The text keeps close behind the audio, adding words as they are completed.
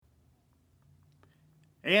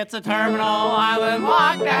It's a Terminal Island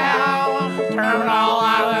lockdown. Terminal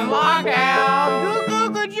Island lockdown.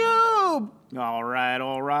 Goo-goo-goo-joob. All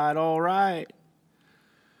right.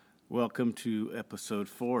 Welcome to episode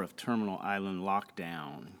 4 of Terminal Island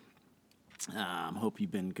Lockdown. Hope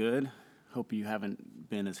you've been good. Hope you haven't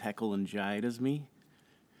been as heckle and jive as me,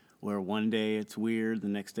 where one day it's weird, the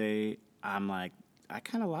next day I'm like, I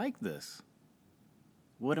kind of like this.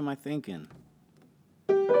 What am I thinking?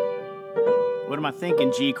 What am I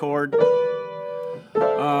thinking, G-Chord?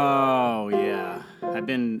 Oh, yeah. I've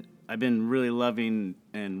been really loving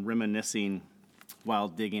and reminiscing while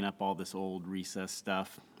digging up all this old Recess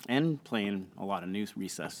stuff and playing a lot of new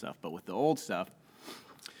Recess stuff. But with the old stuff,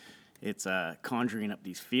 it's conjuring up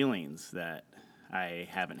these feelings that I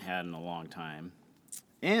haven't had in a long time.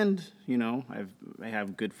 And, you know, I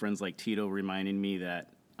have good friends like Tito reminding me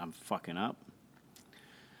that I'm fucking up.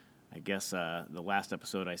 I guess the last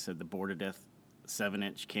episode I said the Bored to Death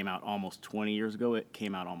 7-inch came out almost 20 years ago. It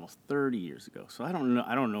came out almost 30 years ago. So I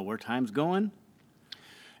don't know where time's going.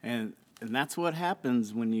 And that's what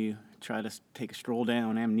happens when you try to take a stroll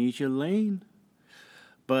down amnesia lane.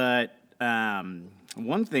 But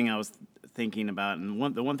one thing I was thinking about,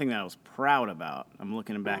 and the one thing that I was proud about, I'm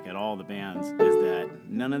looking back at all the bands, is that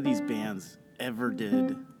none of these bands ever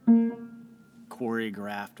did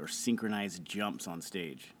choreographed or synchronized jumps on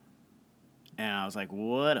stage. And I was like,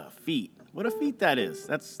 what a feat. What a feat that is.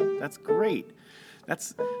 That's great.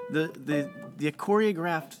 That's the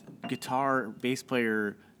choreographed guitar bass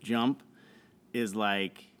player jump is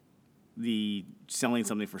like the selling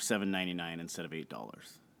something for $7.99 instead of $8.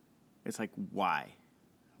 It's like, why?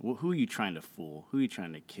 Who are you trying to fool? Who are you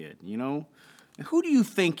trying to kid? You know? Who do you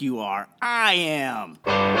think you are? I am.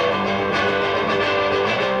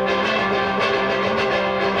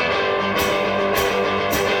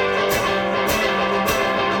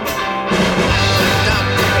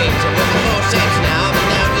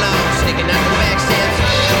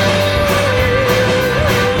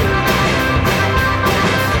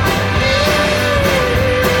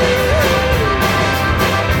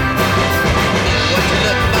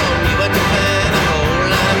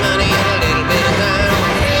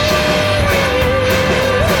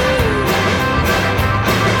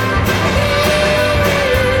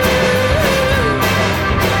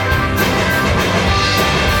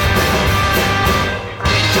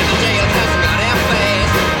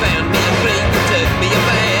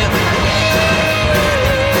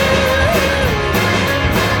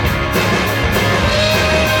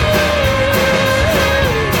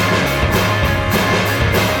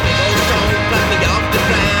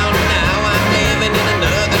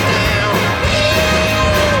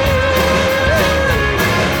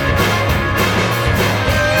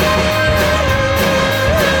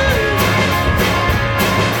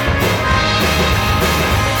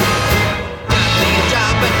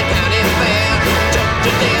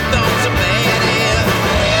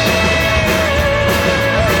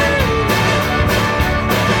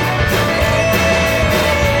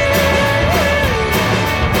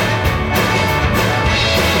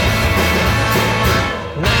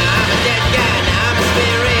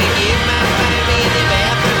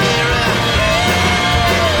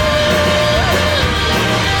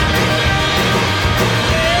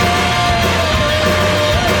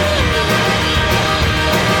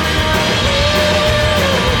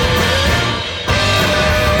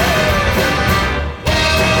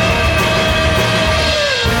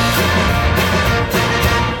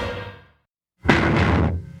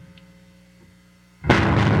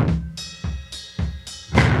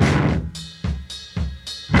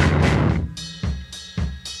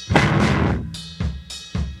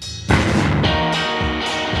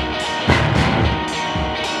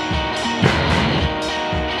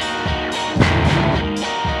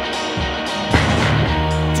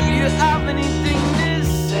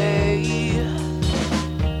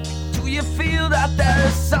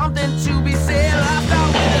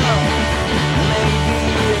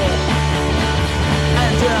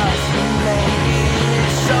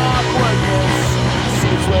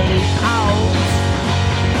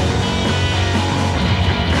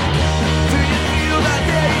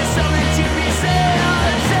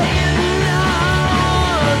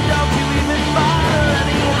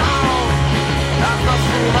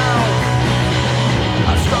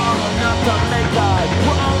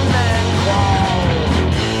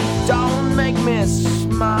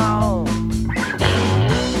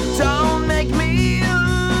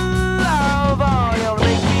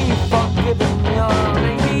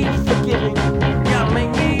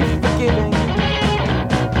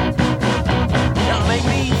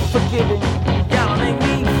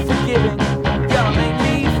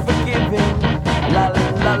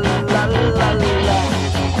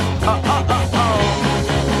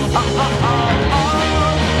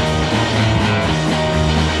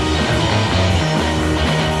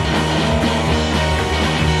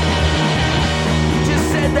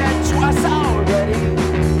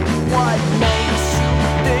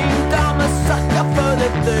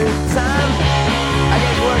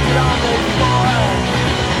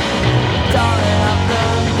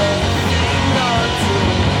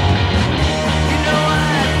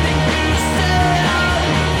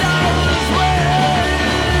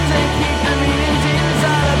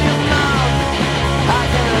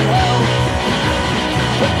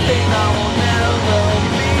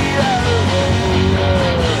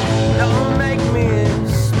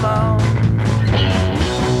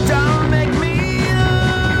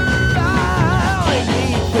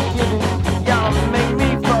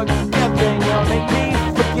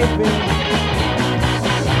 forgiving.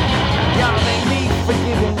 Gotta make me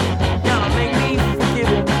forgiving. Gotta make me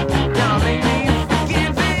forgiving. Gotta make me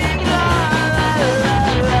forgiving. La la la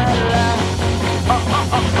la la. Oh oh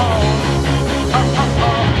oh oh. Oh oh oh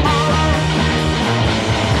oh.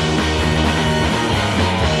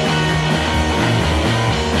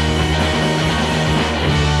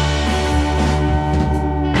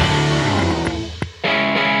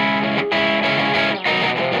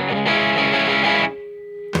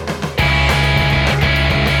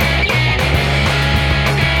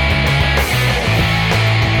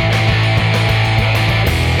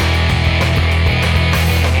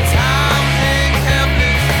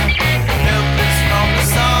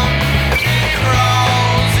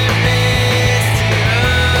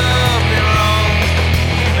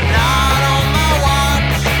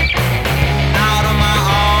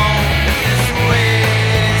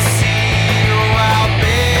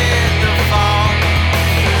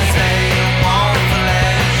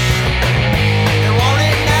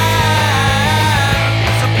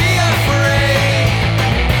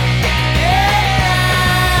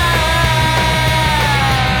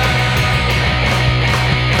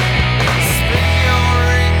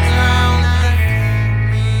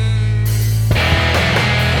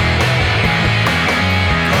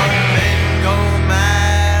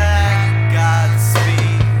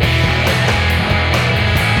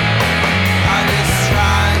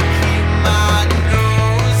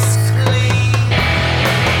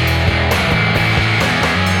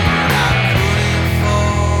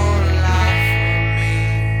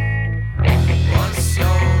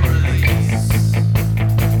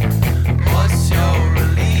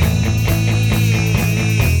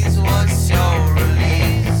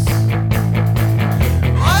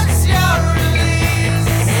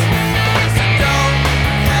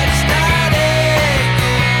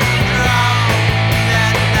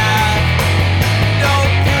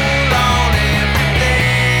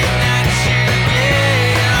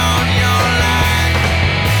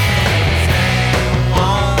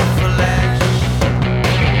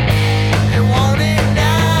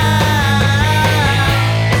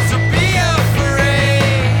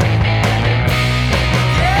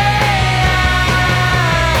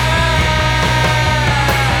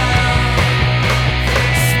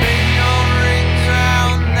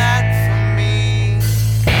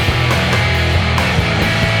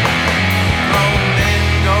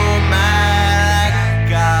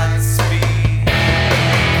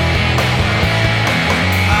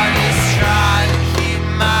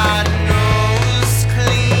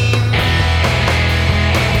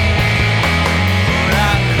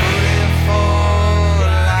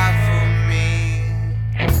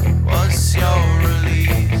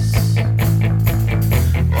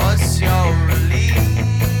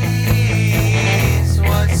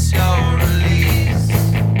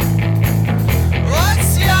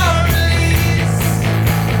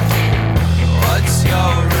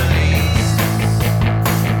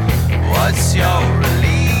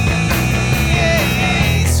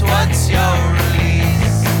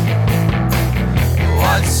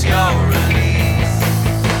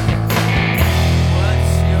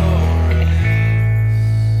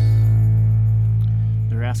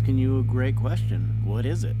 Question. What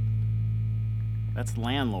is it? That's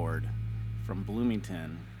Landlord from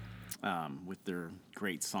Bloomington with their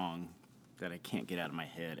great song that I can't get out of my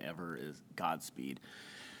head ever is Godspeed.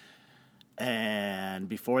 And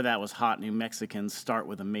before that was Hot New Mexicans, Start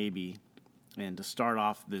With a Maybe. And to start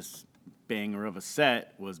off this banger of a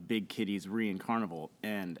set was Big Kitty's Reincarnival.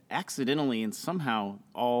 And accidentally and somehow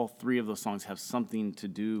all three of those songs have something to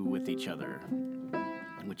do with each other,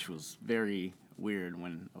 which was very weird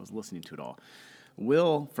when I was listening to it all.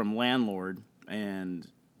 Will from Landlord and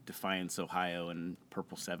Defiance, Ohio, and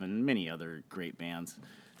Purple 7, and many other great bands,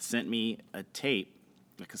 sent me a tape,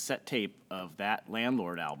 a cassette tape of that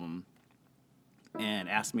Landlord album, and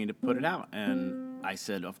asked me to put it out. And I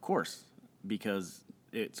said, of course, because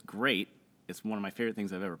it's great. It's one of my favorite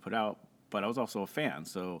things I've ever put out, but I was also a fan,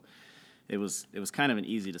 so it was kind of an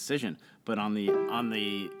easy decision. But on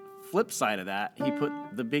the flip side of that, he put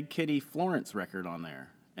the Big Kitty Florence record on there,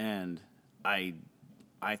 and I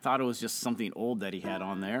thought it was just something old that he had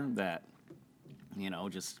on there that,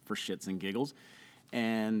 just for shits and giggles,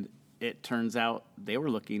 and it turns out they were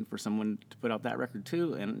looking for someone to put out that record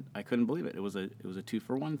too, and I couldn't believe it. It was a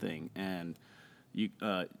 2-for-1 thing, and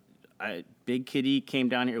Big Kitty came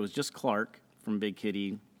down here. It was just Clark from Big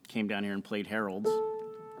Kitty came down here and played Harold's,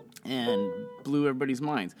 and blew everybody's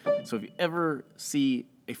minds. So if you ever see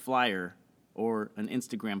a flyer or an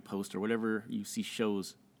Instagram post or whatever you see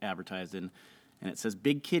shows advertised in, and it says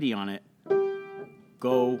Big Kitty on it,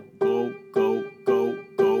 Go, go, go, go,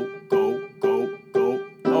 go, go, go, go.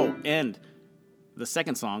 Oh, and the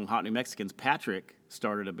second song, Hot New Mexicans, Patrick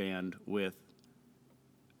started a band with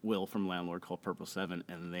Will from Landlord called Purple 7,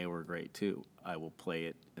 and they were great too. I will play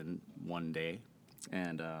it in one day.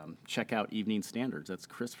 And check out Evening Standards. That's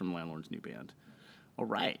Chris from Landlord's new band. All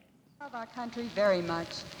right. We love our country very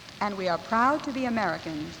much, and we are proud to be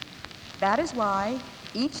Americans. That is why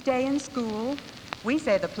each day in school we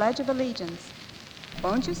say the Pledge of Allegiance.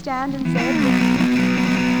 Won't you stand and say it with me?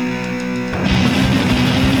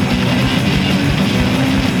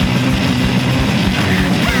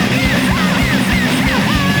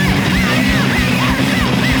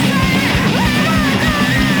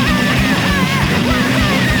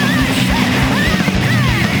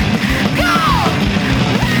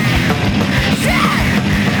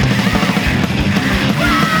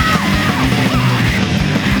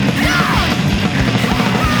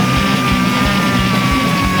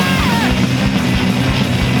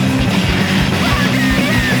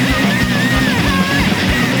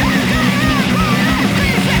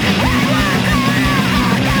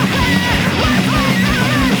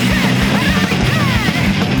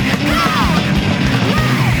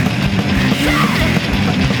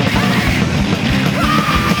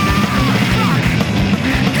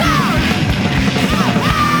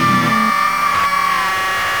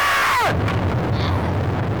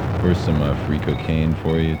 Here's some free cocaine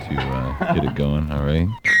for you to get it going, all right?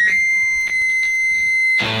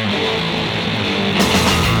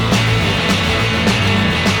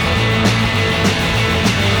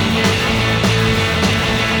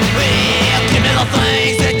 Well, give me the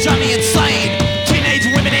things that drive me insane. Teenage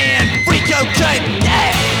women and free cocaine,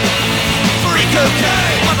 yeah! Free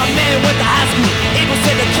cocaine! I'm a man went to high school, April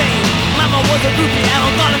said the cane. Mama was a groupie, I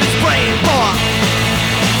don't got in his brain, boy.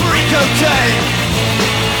 Free cocaine!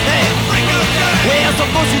 Hey, free cocaine! Well, some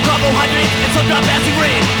bullshit carbohydrates and some drop acid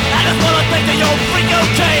rain. I just wanna think of your free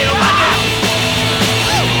cocaine right now.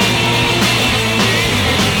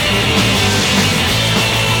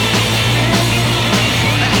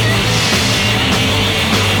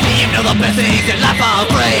 You know the best things in life are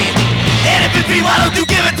great. And if it's free, why don't you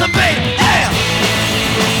give it to me? Yeah!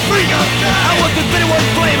 Free cocaine! I worked with 21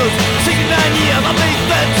 flavors, 69 years, I made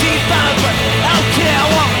 13,000, but I don't care, I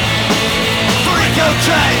want free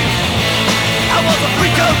cocaine! I want the free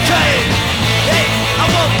cocaine! Hey, I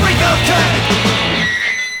want free cocaine!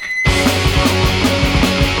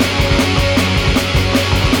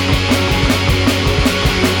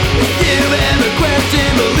 If you ever question,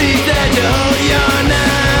 believe that you're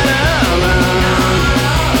not alone.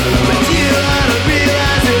 But you ought to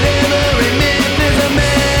realize that every myth is a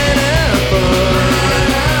metaphor.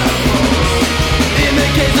 In the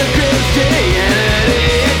case of Christianity,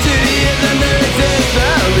 Judaism and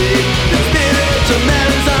sexuality, the spiritual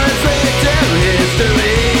matters are enslaved to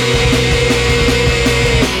history.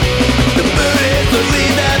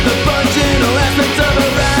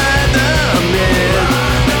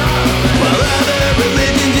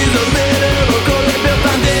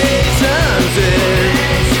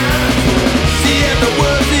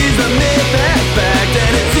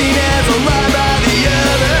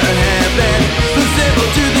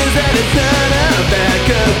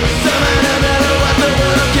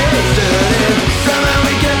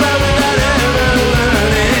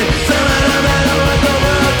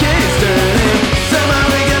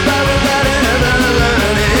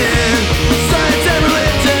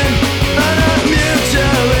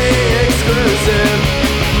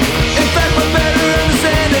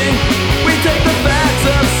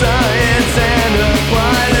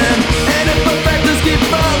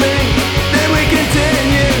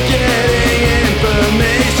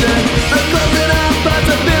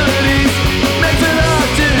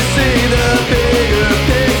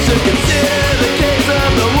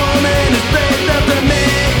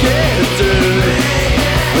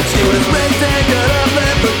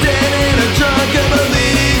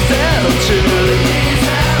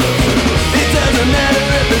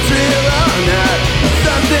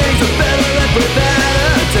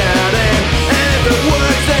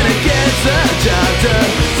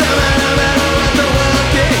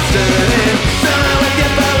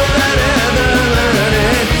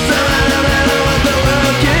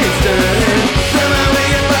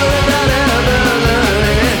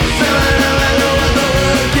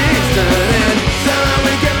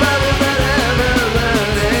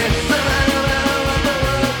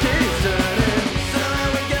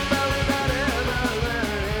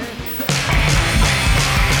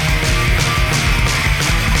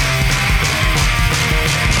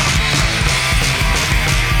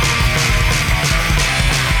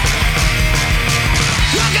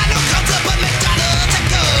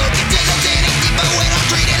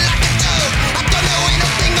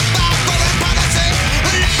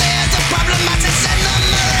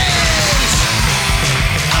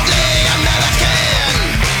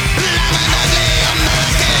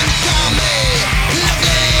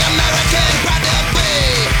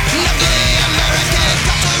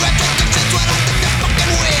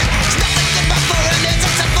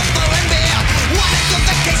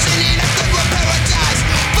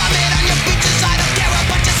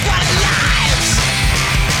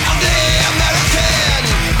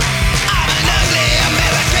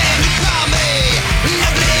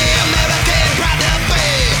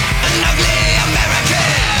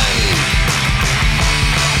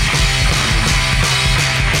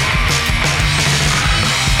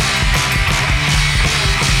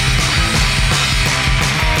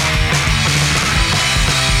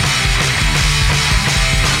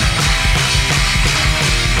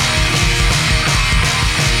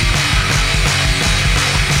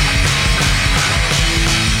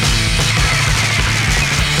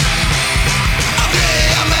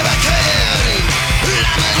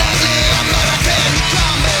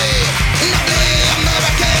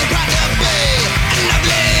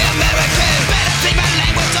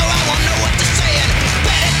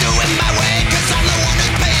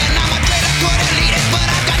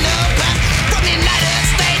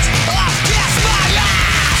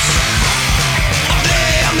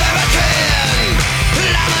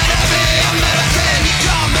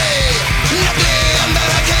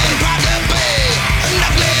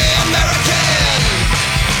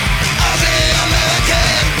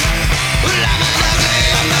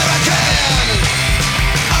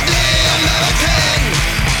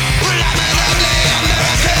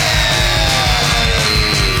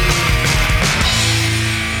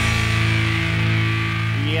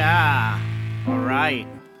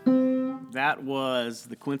 That was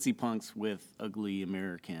the Quincy Punks with Ugly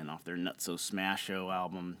American off their Nutso Smasho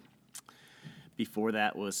album. Before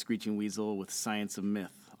that was Screeching Weasel with Science of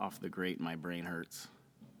Myth off the great My Brain Hurts.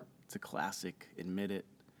 It's a classic, admit it.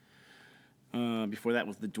 Before that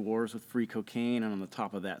was The Dwarves with Free Cocaine, and on the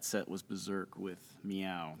top of that set was Berserk with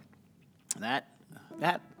Meow. That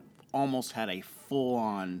almost had a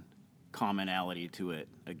full-on commonality to it.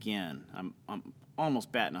 Again, I'm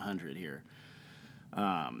almost batting 100 here.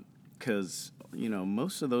 Because,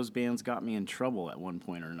 most of those bands got me in trouble at one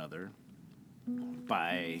point or another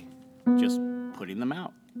by just putting them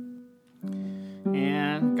out.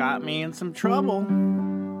 And got me in some trouble.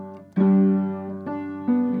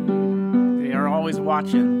 They are always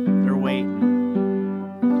watching. They're waiting.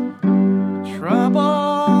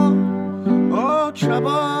 Trouble, oh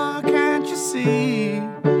trouble, can't you see?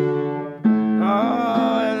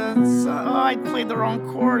 I played the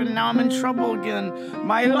wrong chord and now I'm in trouble again.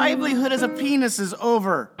 My livelihood as a penis is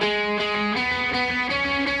over. Oh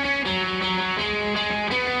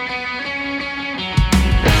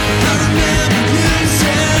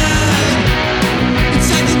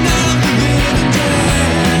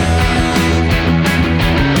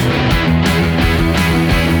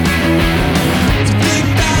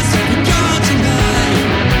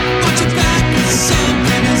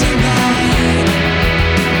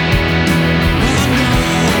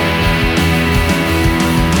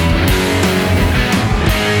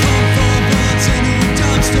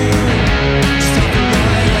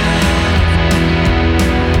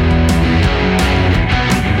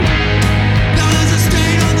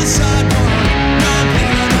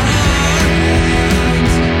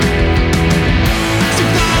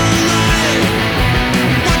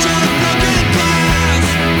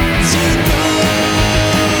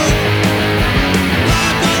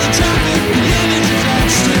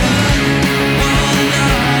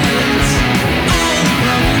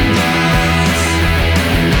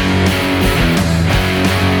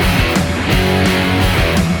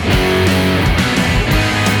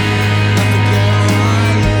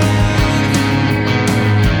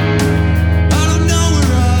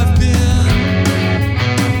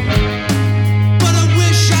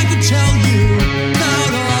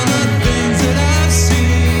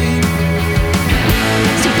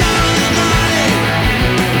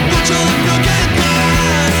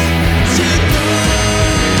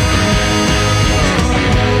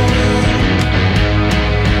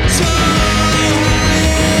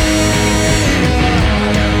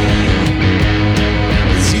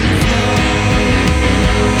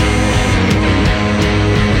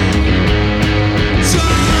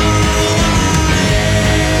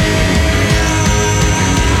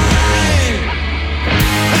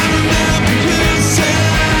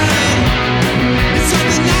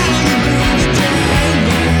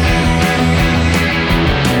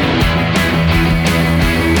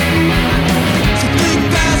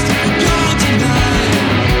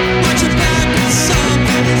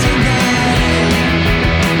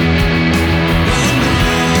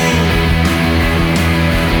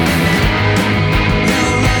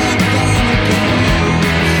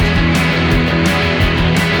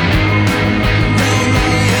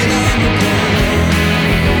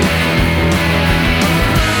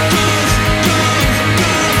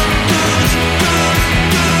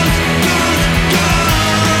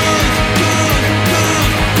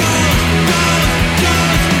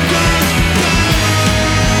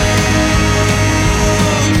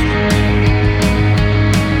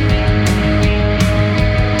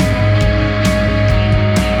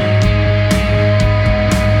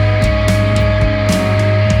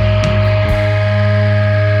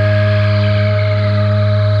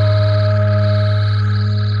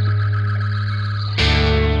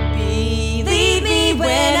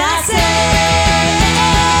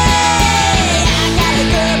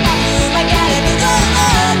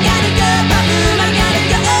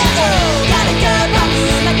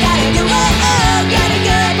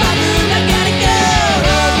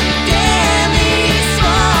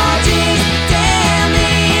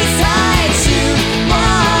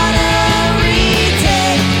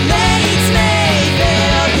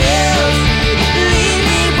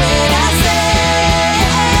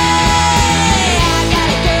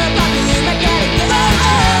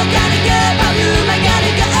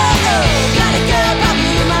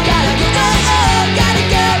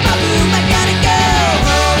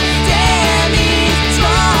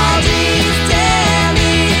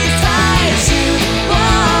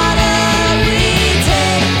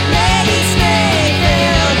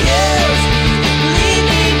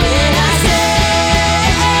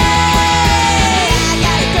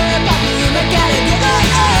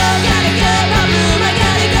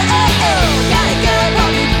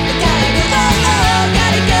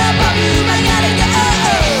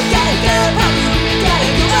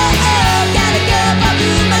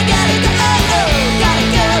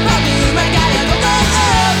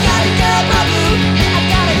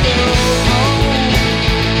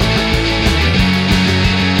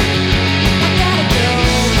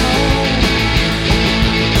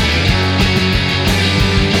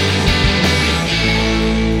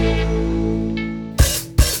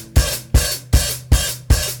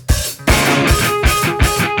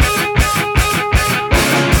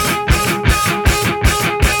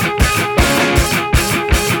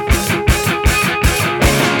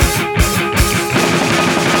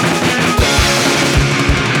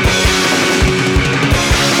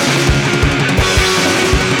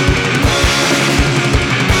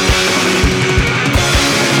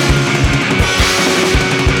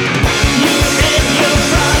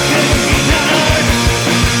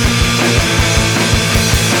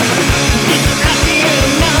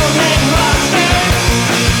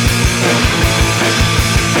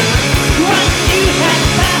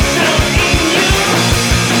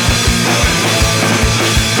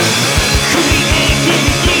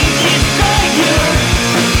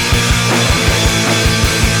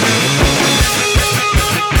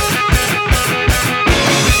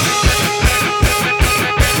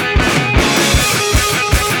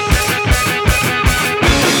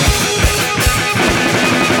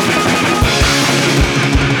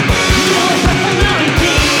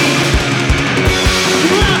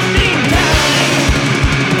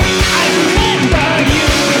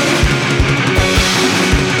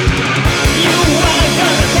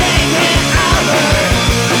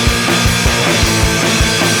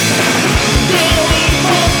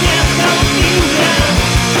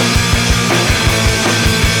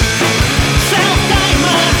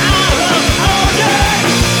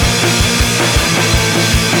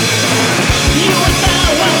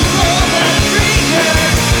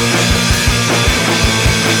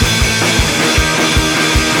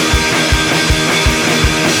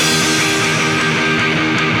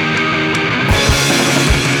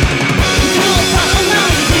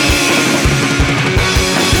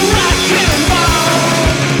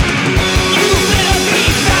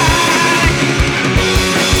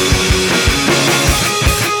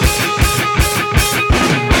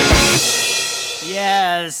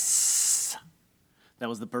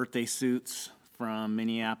was the Birthday Suits from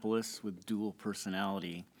Minneapolis with Dual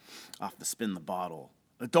Personality off the Spin the Bottle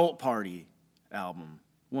Adult Party album,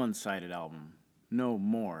 one-sided album, no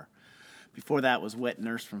more. Before that was Wet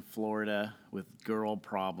Nurse from Florida with Girl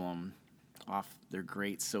Problem off their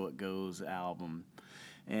great So It Goes album.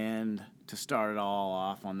 And to start it all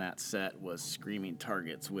off on that set was Screaming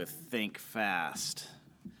Targets with Think Fast.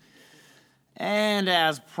 And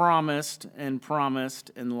as promised and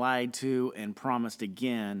lied to and promised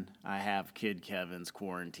again, I have Kid Kevin's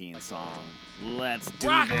Quarantine song. Let's do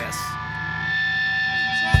this.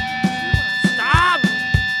 Stop!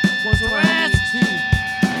 What's around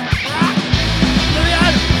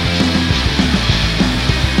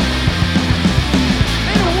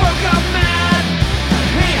workout man.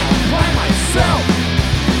 Hey, I'm by myself.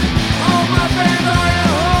 All my friends are at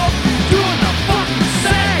home doing the fucking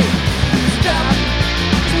same. Stop,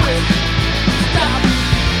 twist, stop,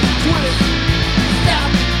 twist, stop,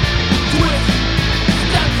 twist,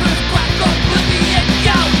 stop, twist, crack, oblivion,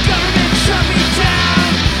 go. Government shut me down.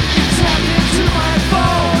 You tapped into my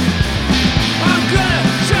phone. I'm gonna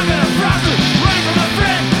jump in a browser right from my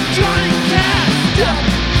friend Johnny Cash. Stop,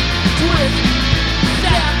 twist.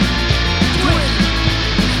 Stop, twist,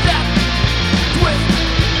 stop, twist, stop, twist,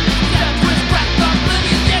 crack,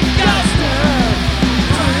 oblivion, then go.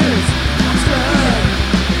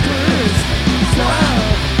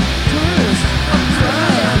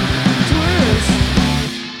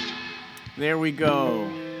 There we go.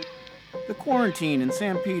 The Quarantine in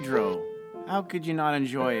San Pedro. How could you not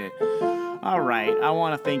enjoy it? All right, I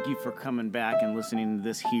want to thank you for coming back and listening to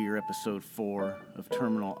this here, episode 4 of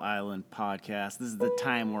Terminal Island Podcast. This is the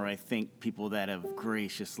time where I thank people that have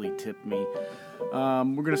graciously tipped me.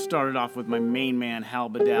 We're going to start it off with my main man, Hal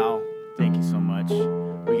Badal. Thank you so much.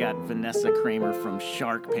 We got Vanessa Kramer from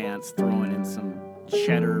Shark Pants throwing in some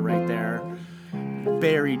cheddar right there.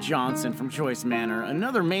 Barry Johnson from Choice Manor,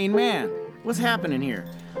 another main man. What's happening here?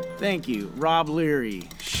 Thank you. Rob Leary,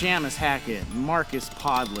 Shamus Hackett, Marcus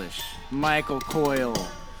Podlish, Michael Coyle,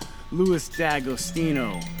 Louis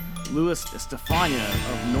D'Agostino, Louis Estefania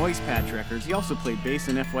of Noise Patch Records. He also played bass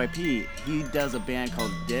in FYP. He does a band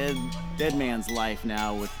called Dead Man's Life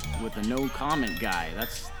now with a no comment guy. That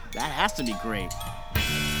has to be great.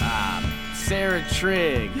 Sarah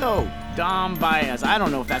Trigg. Yo, Dom Baez. I don't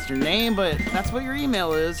know if that's your name, but that's what your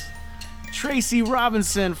email is. Tracy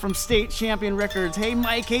Robinson from State Champion Records. Hey,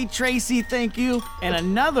 Mike. Hey, Tracy. Thank you. And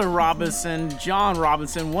another Robinson, John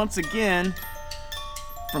Robinson, once again,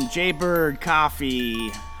 from Jaybird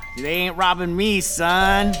Coffee. They ain't robbing me,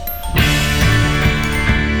 son.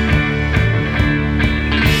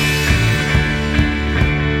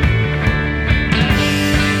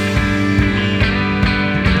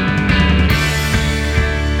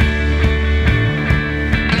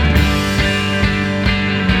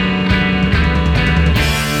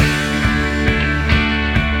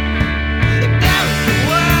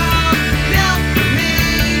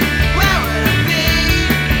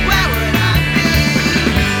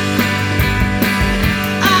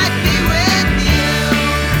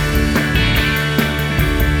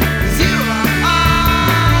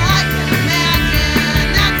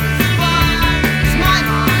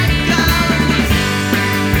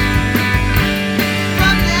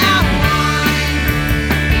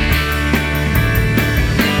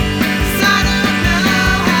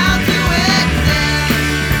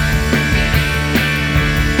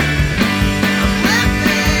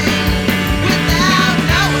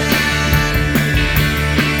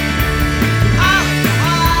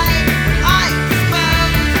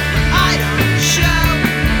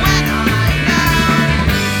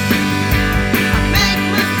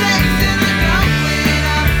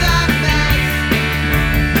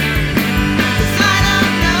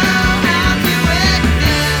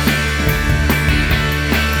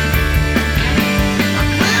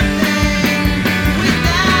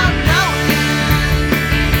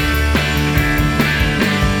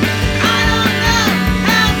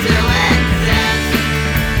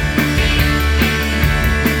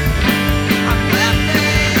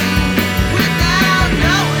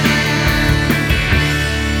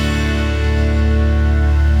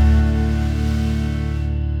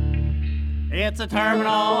 It's a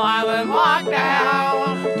Terminal Island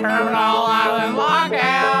lockdown. Terminal Island